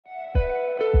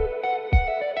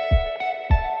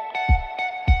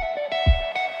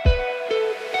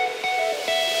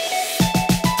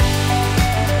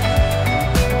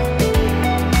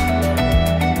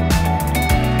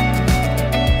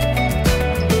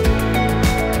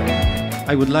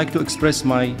I would like to express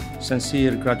my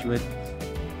sincere gratitude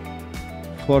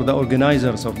for the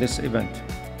organizers of this event,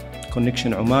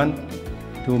 Connection Oman,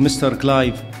 to Mr.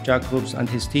 Clive Jacobs and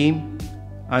his team,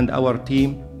 and our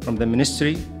team from the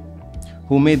ministry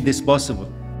who made this possible.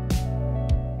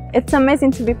 It's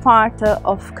amazing to be part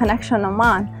of Connection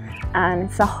Oman, and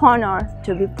it's an honor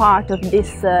to be part of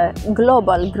this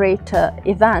global great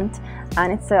event,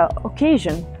 and it's an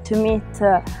occasion to meet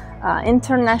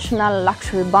international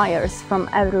luxury buyers from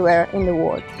everywhere in the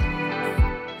world.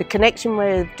 The Connection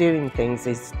way of doing things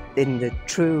is in the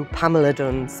true Pamela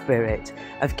Dunn spirit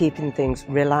of keeping things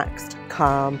relaxed,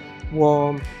 calm,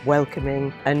 warm,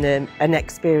 welcoming, and an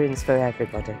experience for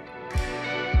everybody.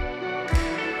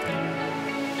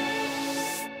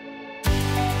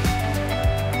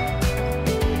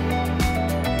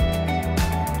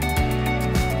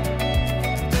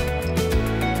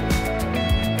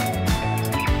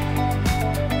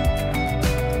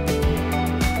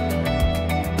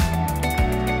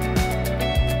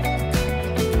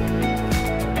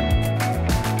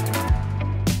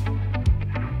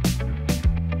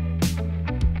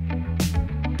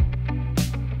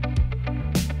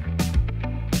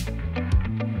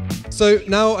 So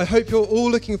now I hope you're all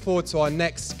looking forward to our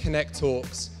next Connect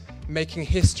Talks, making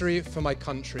history for my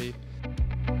country.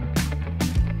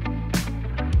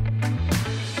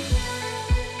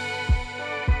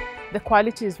 The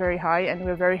quality is very high and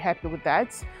we're very happy with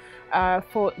that.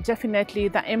 For definitely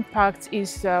the impact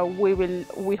is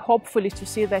we hopefully to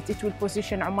see that it will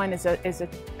position Oman as a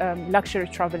luxury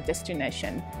travel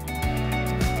destination.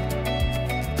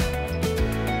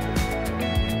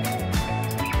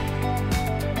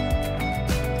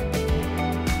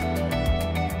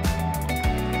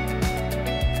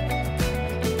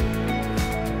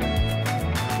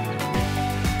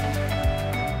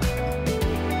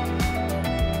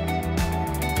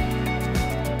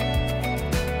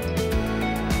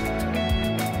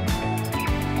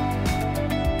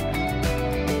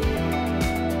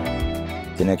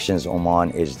 Connections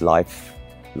Oman is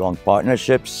lifelong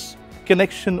partnerships.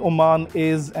 Connection Oman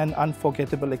is an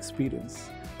unforgettable experience.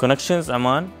 Connections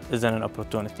Oman is an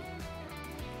opportunity.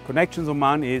 Connections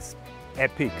Oman is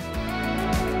epic.